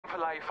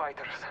alive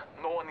fighters.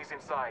 No one is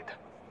inside.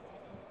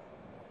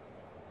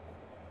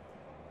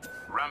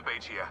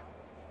 Rampage here.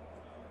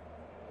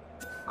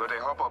 Gotta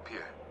hop up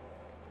here.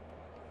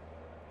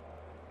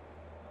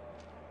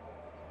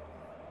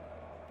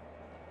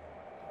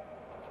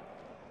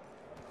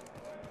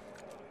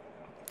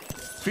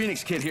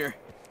 Phoenix Kid here.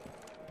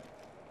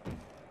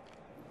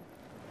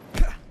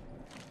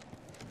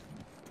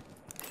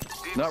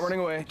 Not running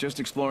away, just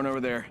exploring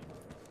over there.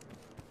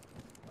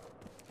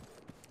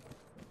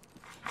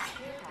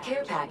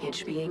 Care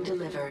package being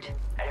delivered.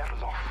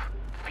 Erlof.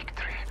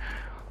 Victory.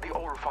 The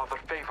All-Father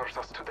favors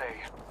us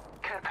today.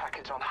 Care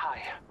package on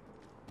high.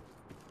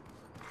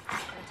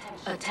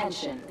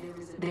 Attention.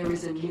 There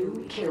is a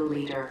new kill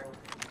leader.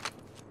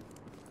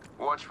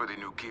 Watch for the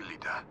new kill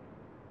leader.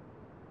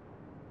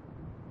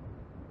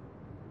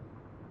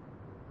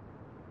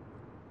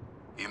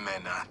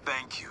 Imena,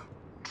 thank you.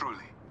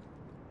 Truly.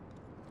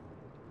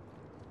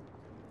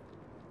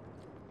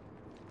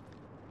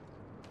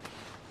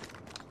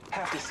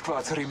 Half the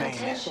squads remain.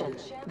 Attention.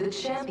 The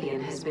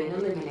champion has been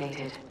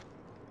eliminated.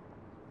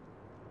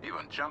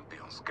 Even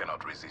champions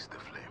cannot resist the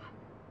flame.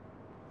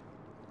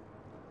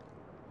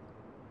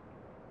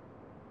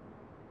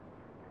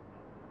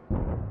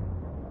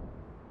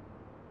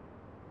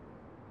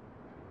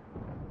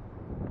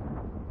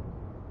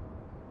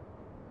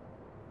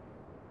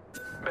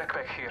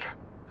 Backpack here.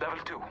 Level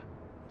 2.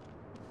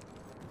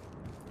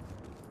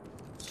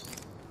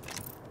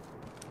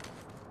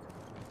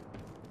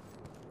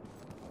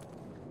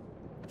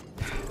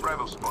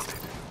 Rival spotted.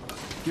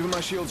 Giving my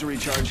shields a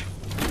recharge.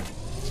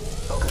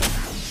 Okay.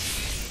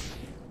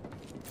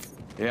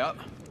 Yep.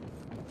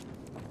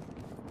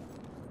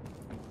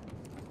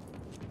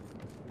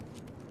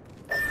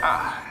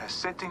 Ah, a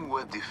setting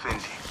worth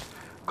defending.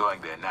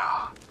 Going there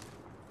now.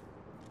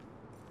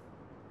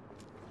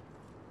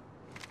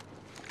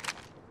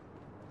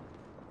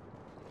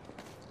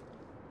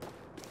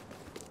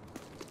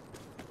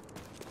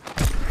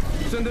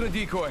 Send in a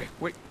decoy.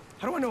 Wait,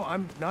 how do I know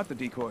I'm not the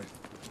decoy?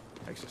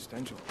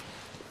 Existential.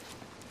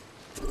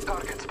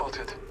 Target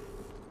spotted.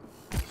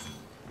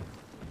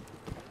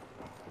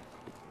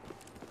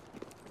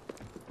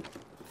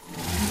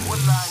 What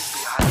lies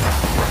behind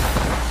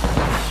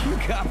us? You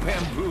got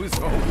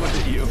bamboozled, look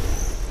at you.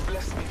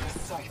 Bless me with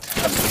sight.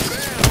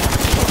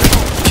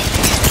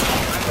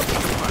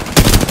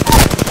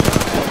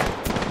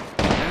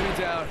 Enemy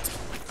down.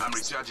 I'm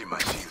recharging my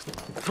shield.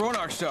 Throw an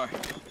arc star.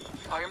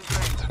 I am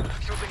trained.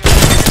 Using it.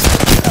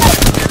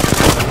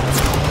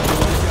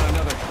 Got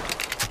another.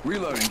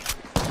 Reloading.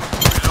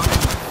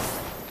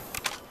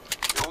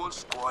 The whole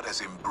squad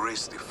has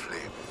embraced the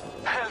flame.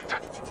 Help!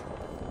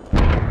 We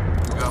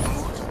have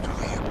moved to the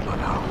hip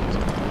unharmed.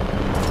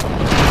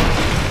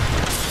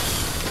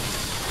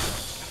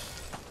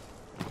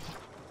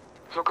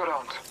 Look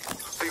around.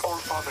 The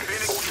All-Father is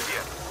Phoenix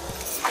here.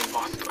 I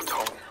must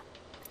atone.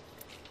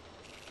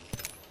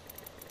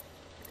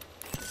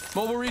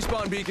 Mobile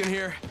respawn beacon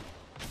here.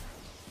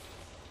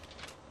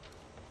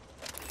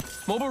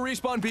 Mobile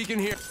respawn beacon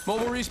here.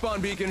 Mobile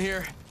respawn beacon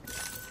here.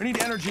 I need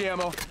energy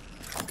ammo.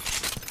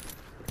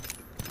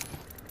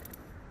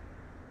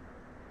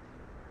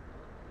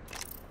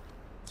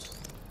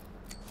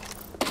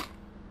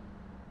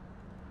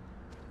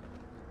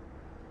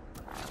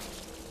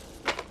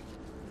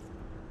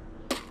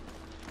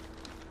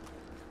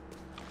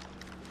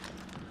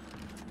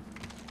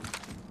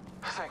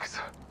 Thanks.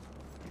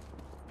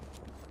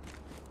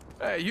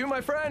 Hey, you,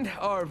 my friend,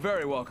 are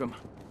very welcome.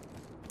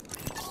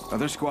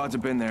 Other squads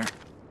have been there.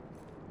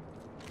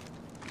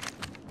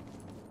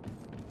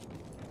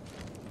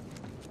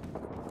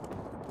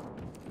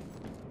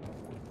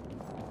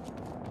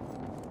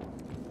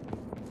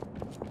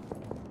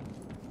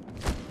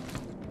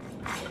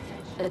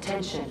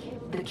 Attention.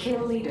 The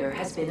kill leader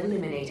has been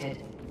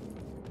eliminated.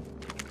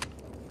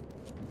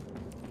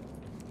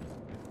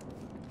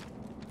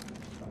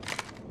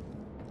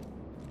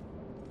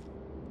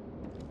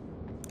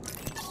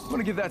 I'm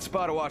gonna give that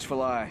spot a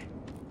watchful eye.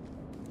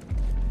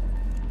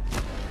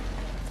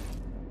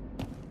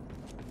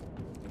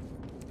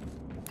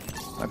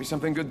 Might be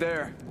something good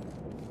there.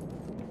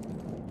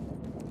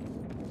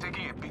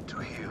 Taking a bit to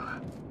heal.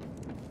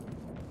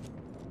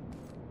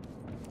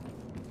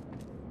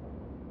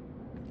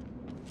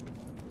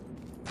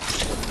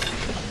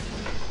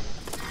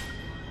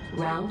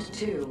 Round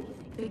 2.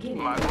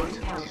 Beginning My ring body is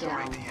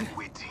countdown. ready and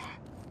waiting.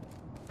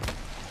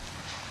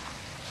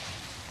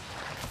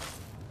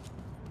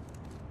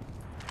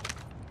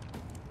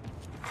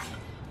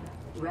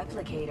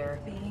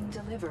 Replicator being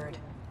delivered.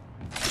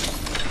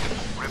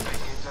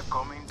 Replicator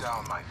coming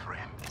down, my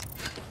friend.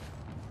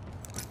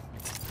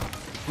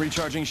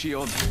 Recharging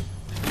shield.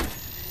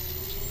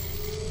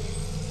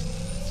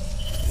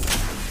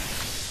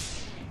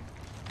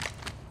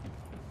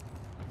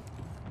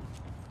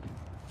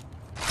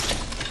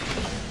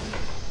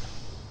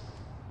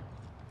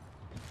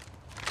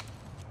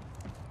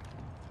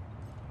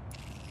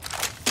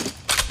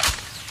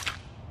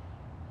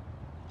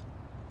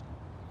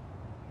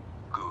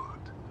 Good.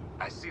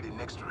 I see the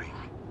next ring.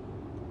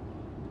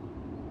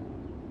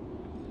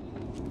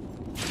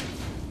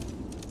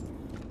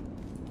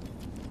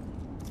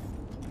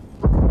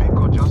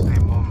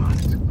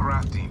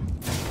 aircraft team.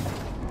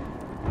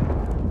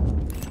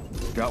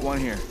 Got one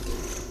here.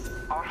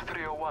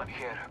 R301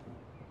 here.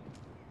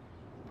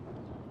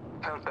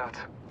 Held that.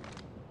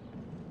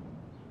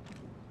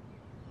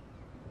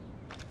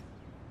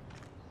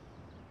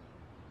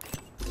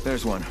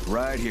 There's one,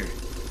 right here.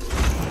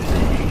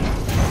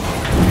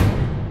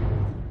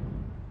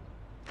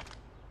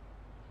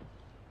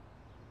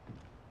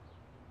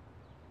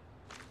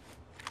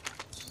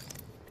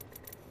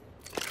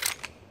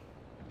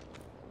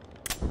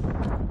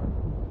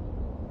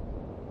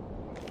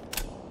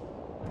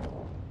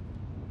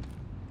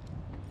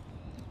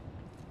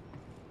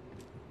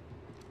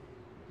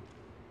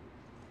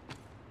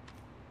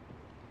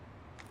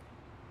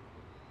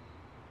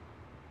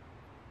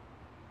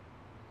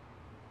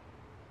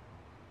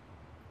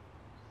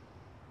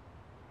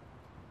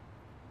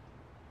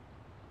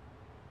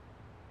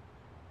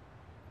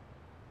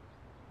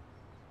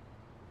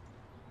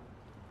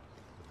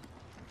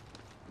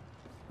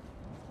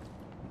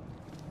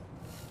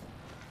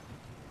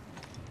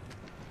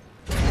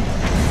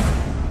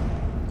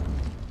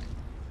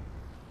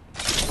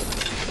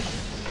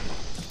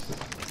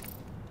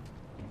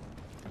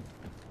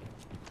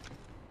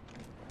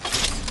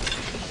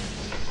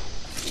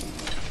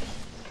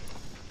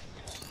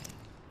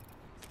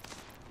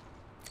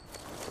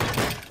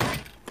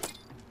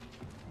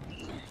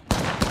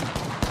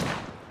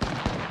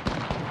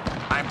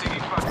 I'm taking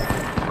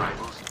fire.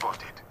 Rifle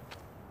spotted.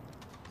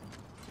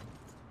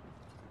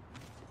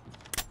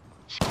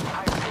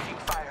 I'm taking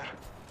fire.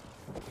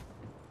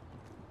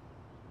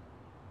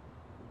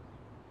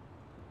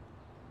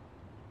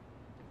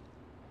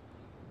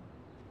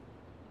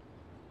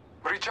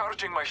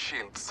 Recharging my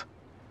shields.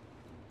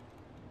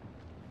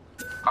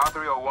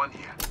 R301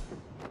 here.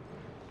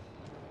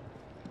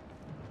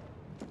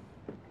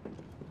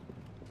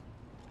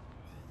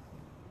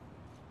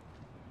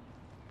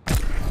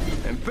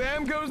 And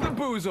bam goes the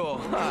boozle.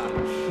 Ha.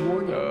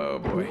 Warning. Oh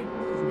boy.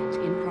 Movement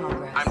in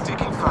progress. I'm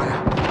taking fire.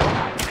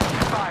 I'm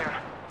taking fire.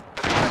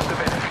 Defensive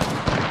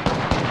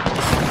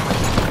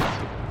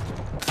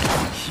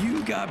enemy.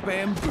 You got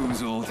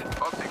bamboozled.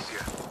 Optics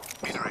here.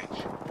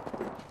 Mid-range.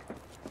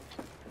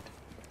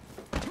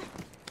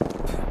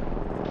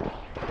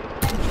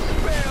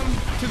 Bam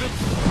to the...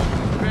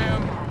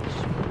 Bam.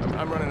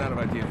 I'm running out of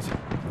ideas.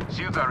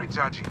 Shields are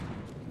recharging.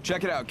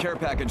 Check it out, care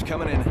package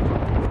coming in.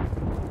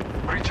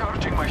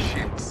 Recharging my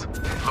shields.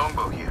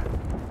 Longbow here.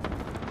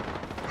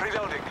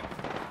 Reloading.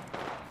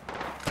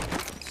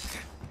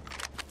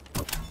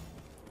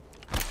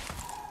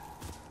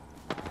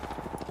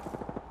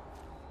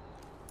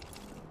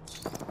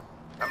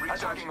 I'm recharging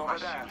Attacking my over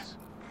there. shields.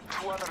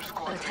 2 other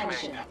squads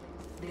Attention. remain.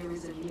 There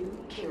is a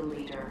new kill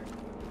leader.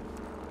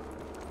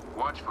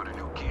 Watch for the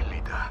new kill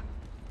leader.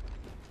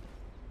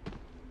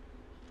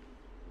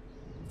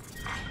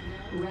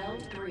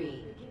 Round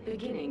 3.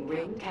 Beginning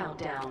ring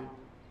countdown.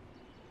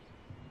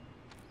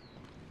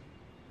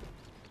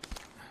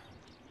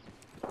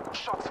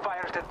 Shots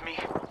fired at me.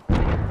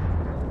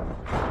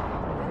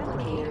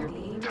 Replicator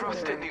being Trust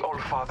in delivered. the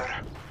All-Father.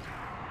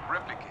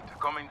 Replicator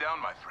coming down,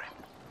 my friend.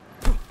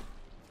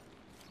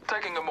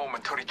 Taking a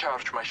moment to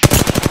recharge my shield.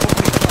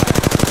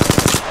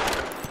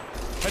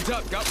 Heads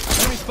up, got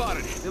enemy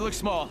spotted. They look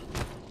small.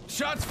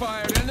 Shots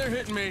fired, and they're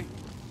hitting me.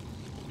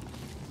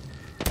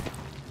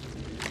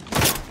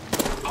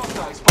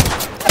 Hostile spotted.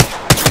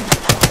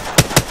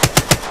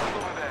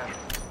 Over there.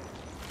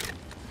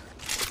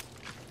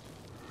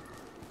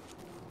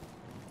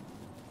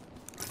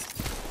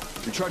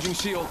 Recharging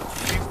shield.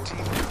 15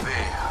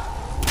 there.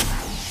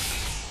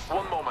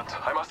 One moment.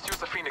 I must use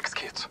the Phoenix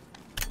kit.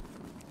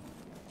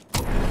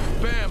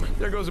 Bam!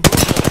 There goes a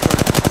boozle.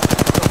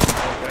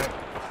 Okay.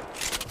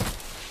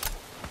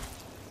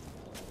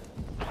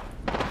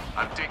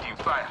 I'm taking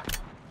fire.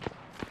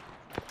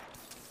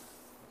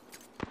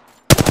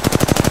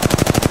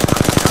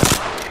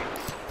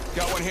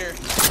 Got one here.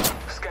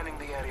 Scanning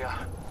the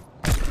area.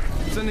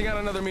 Sending out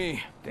another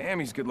me. Damn,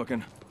 he's good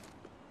looking.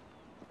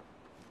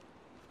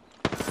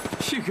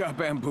 You got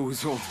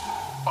bamboozled.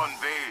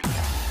 Unveiled.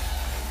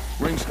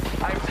 Rings.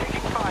 I'm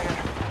taking fire.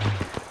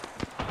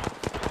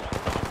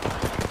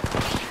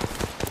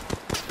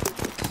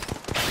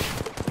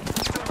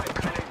 Thermite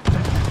grenade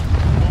set.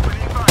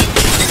 Opening fire.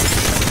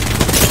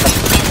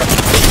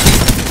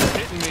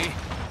 Hitting me.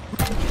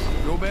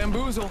 Go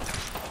bamboozle.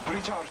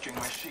 Recharging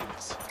my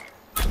shields.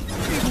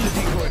 Using the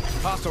decoy.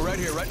 Hostile right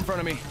here, right in front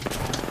of me.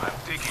 I'm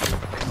taking.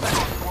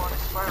 Squad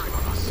is firing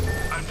on us.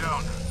 I'm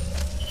down.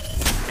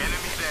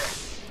 Enemy there.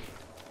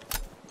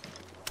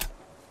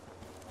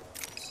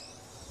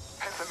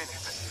 Half a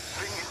minute.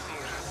 Ring is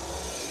near.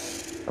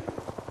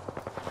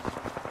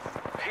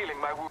 Healing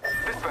my wound.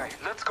 This way.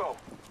 Let's go.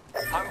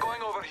 I'm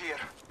going over here.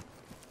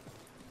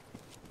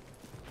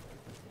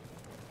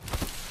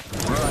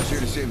 Mirage here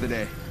to save the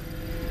day.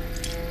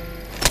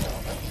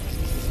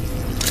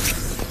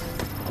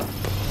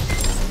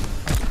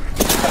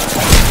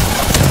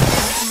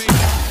 Hitting me.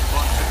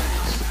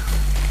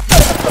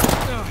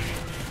 Ugh,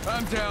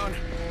 I'm down.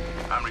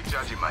 I'm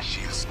recharging my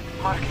shields.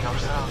 Marking our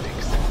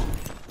surroundings.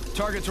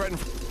 Target's right in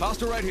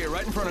hostile right here,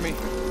 right in front of me.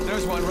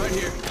 There's one right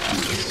here.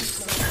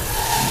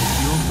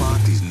 Your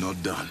part is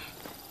not done.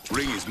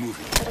 Ring is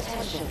moving.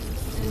 Attention.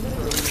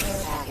 Delivering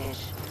care package.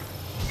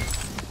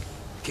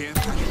 Care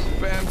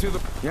package. Bam to the...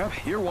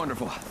 Yep, you're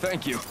wonderful.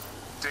 Thank you.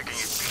 Taking it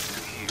to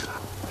here.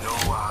 No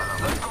alarm.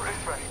 Let's go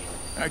this way.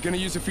 Alright, gonna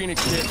use a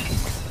Phoenix kit.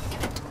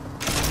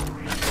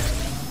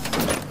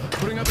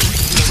 Putting up a...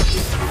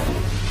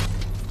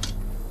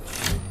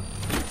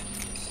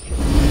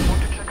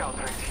 Want to check out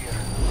right here.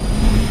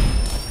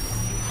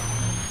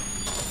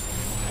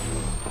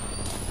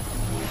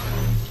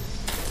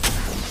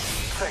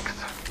 Thanks.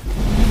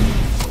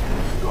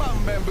 Go out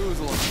and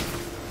bamboozle him.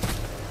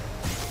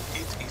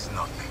 It is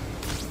nothing.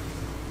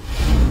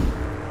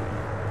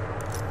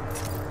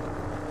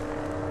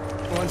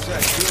 One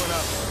sec, healing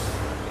up.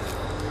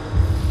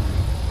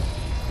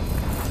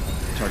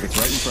 Target's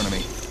right in front of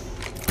me.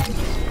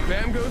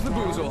 Bam goes the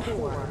boozle.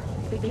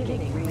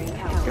 Beginning ring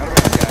countdown. Got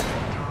a bad guy.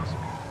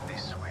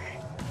 This way.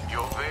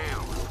 Your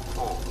veil.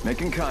 Oh.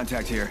 Making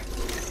contact here.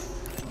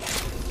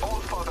 All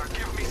Father,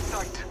 give me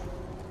sight.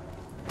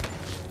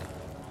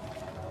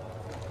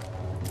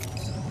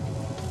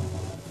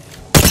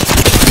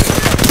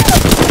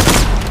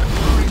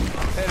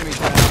 Enemy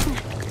down.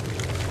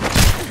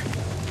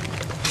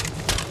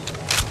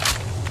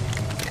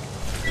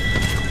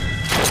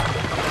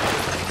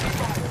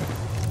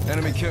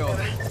 Enemy killed.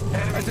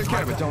 I took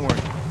care of it, don't worry.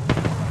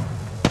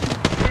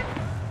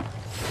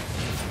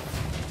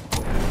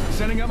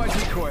 Sending out my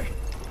decoy.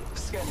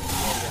 Scanning the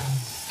area.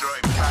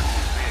 Drive back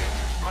to there.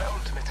 My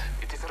ultimate,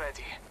 it is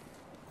ready.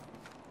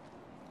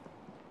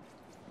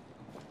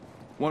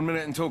 1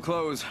 minute until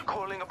close.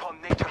 Calling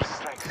upon nature's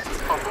strength.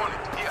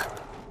 Opponent, here.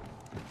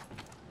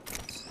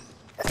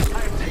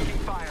 I am taking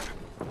fire.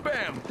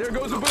 Bam! There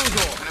goes a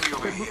boozle. Enemy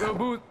over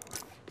here.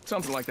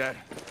 Something like that.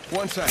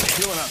 1 sec,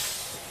 healing up.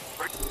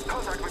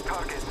 Contact with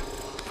target.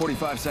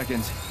 45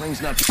 seconds.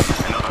 Ring's not...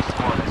 Another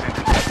squad is in.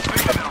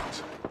 Bring them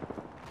out.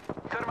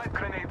 Thermite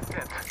grenade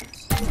sent.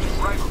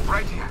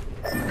 Right here.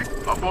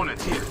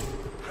 Opponent here.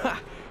 Ha!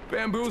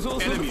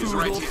 Bamboozles. Enemies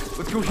right here.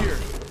 Let's go here.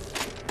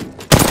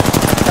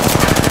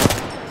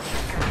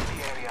 Scanning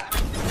the area.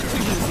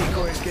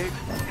 Decoy escape.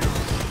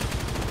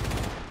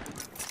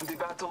 The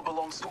battle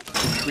belongs to...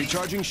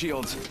 Recharging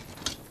shields.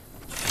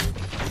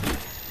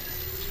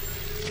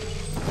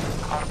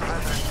 Our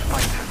brethren's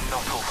fight is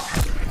not over.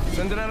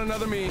 Sending out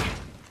another me.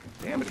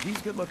 Damn it, he's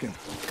good looking.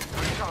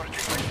 Recharging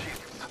my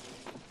shields.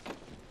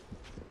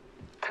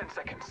 10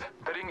 seconds.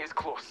 The ring is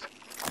close.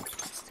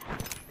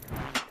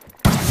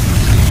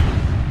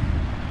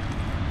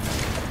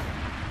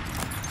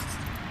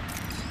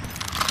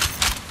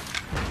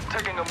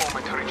 Taking a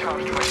moment to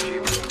recharge my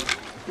shields.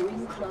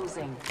 Ring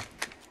closing.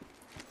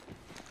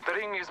 The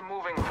ring is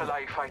moving for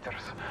live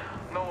fighters.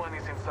 No one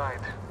is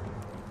inside.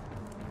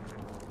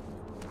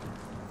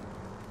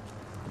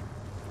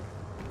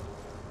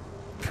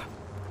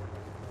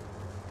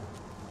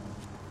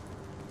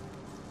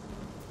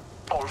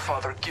 All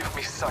Father, give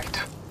me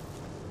sight.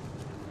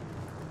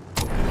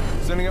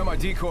 Sending out my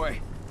decoy.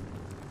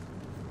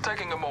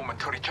 Taking a moment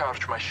to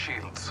recharge my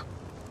shields.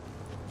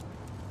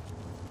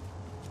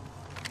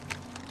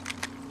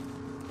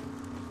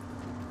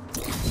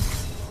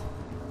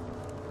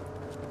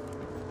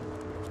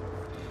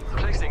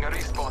 Placing a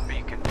respawn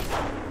beacon.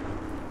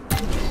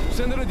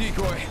 Sending a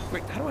decoy.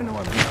 Wait, how do I know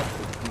I'm not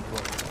with the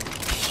decoy?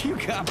 You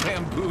got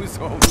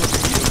bamboozled. Look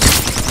at you.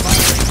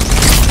 Firing.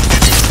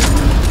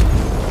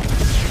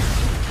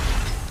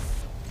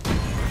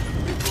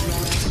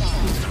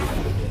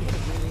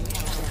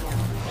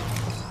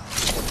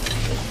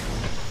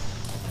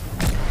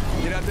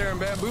 Get out there and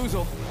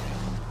bamboozle.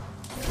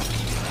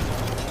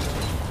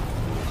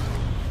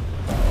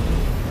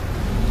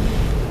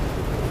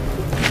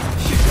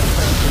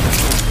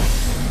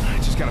 I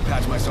just gotta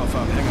patch myself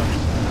up. Hang on.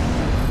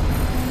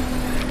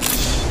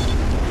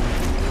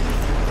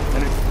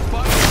 And it's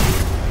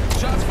fired.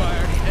 Shots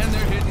fired, and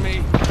they're hitting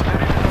me.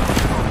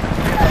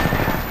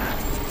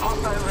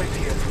 Hostile right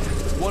here.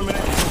 1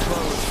 minute until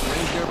close.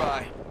 Range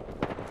nearby.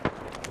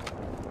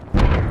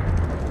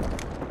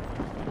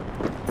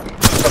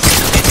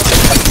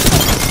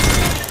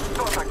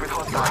 Contact with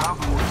hostile.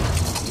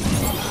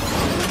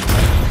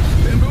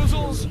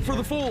 Bamboozles for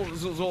the fools.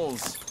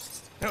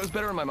 That was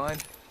better in my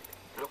mind.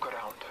 Look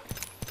around.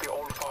 The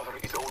All-Father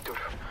is older.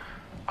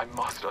 I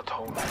must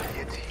atone.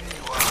 Yet here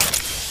you are.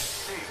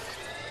 Saved.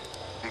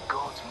 The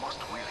gods must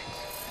will it.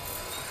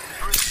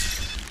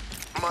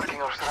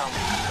 Marking our surroundings.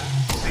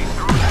 See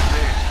through the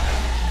veil.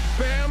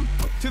 Bam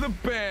to the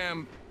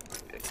bam.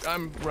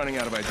 I'm running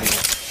out of ideas.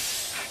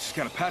 Just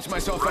gotta patch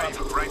myself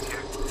up. Right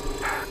here.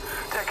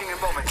 Taking a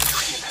moment to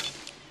heal.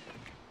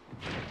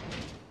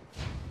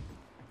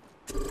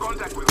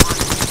 Contact with one.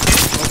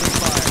 Open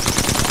fire.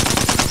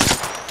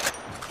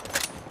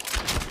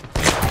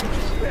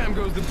 Bam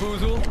goes the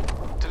boozle.